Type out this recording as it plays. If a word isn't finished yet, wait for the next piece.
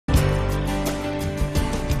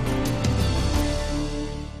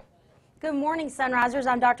Good morning, Sunrisers.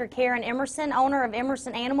 I'm Dr. Karen Emerson, owner of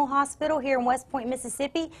Emerson Animal Hospital here in West Point,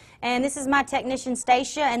 Mississippi. And this is my technician,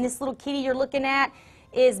 Stacia. And this little kitty you're looking at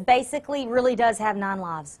really does have 9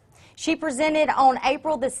 lives. She presented on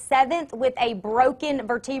April the 7th with a broken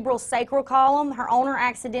vertebral sacral column. Her owner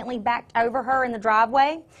accidentally backed over her in the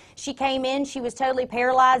driveway. She came in, she was totally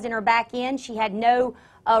paralyzed in her back end. She had no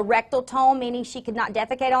rectal tone, meaning she could not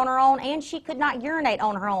defecate on her own, and she could not urinate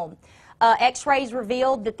on her own. X-rays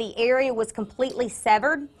revealed that the area was completely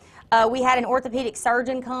severed. We had an orthopedic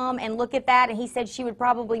surgeon come and look at that, and he said she would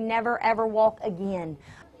probably never ever walk again.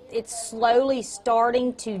 It's slowly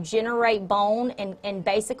starting to generate bone and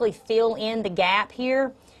basically fill in the gap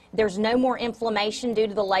here. There's no more inflammation due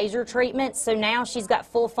to the laser treatment, so now she's got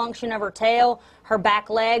full function of her tail, her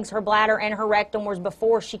back legs, her bladder, and her rectum, whereas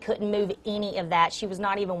before she couldn't move any of that. She was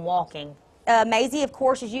not even walking. Maisie, of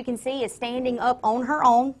course, as you can see, is standing up on her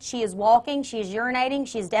own. She is walking, she is urinating,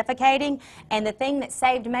 she is defecating, and the thing that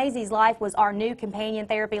saved Maisie's life was our new companion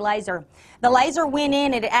therapy laser. The laser went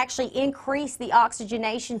in and it actually increased the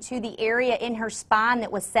oxygenation to the area in her spine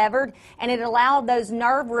that was severed, and it allowed those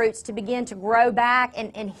nerve roots to begin to grow back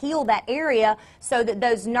and heal that area so that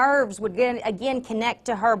those nerves would again connect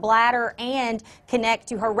to her bladder and connect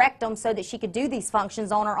to her rectum so that she could do these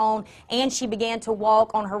functions on her own, and she began to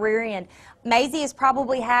walk on her rear end. Maisie has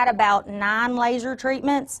probably had about 9 laser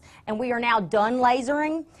treatments, and we are now done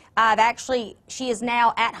lasering. She is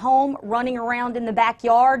now at home running around in the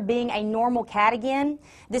backyard being a normal cat again.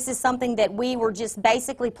 This is something that we were just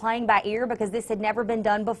basically playing by ear because this had never been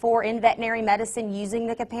done before in veterinary medicine using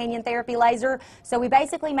the companion therapy laser. So we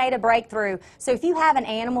basically made a breakthrough. So if you have an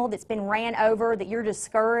animal that's been ran over, that you're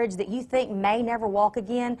discouraged, that you think may never walk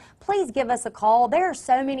again, please give us a call. There are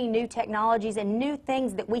so many new technologies and new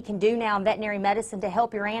things that we can do now in veterinary medicine to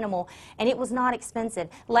help your animal, and it was not expensive.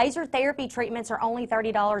 Laser therapy treatments are only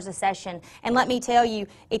 $30 a session, and let me tell you,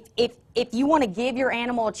 if you want to give your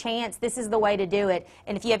animal a chance, this is the way to do it.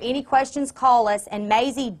 And if you have any questions, call us, and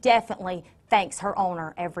Maisie definitely thanks her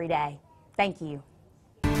owner every day. Thank you.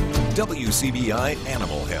 WCBI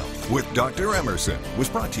Animal Health with Dr. Emerson was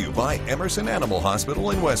brought to you by Emerson Animal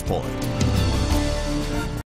Hospital in West Point.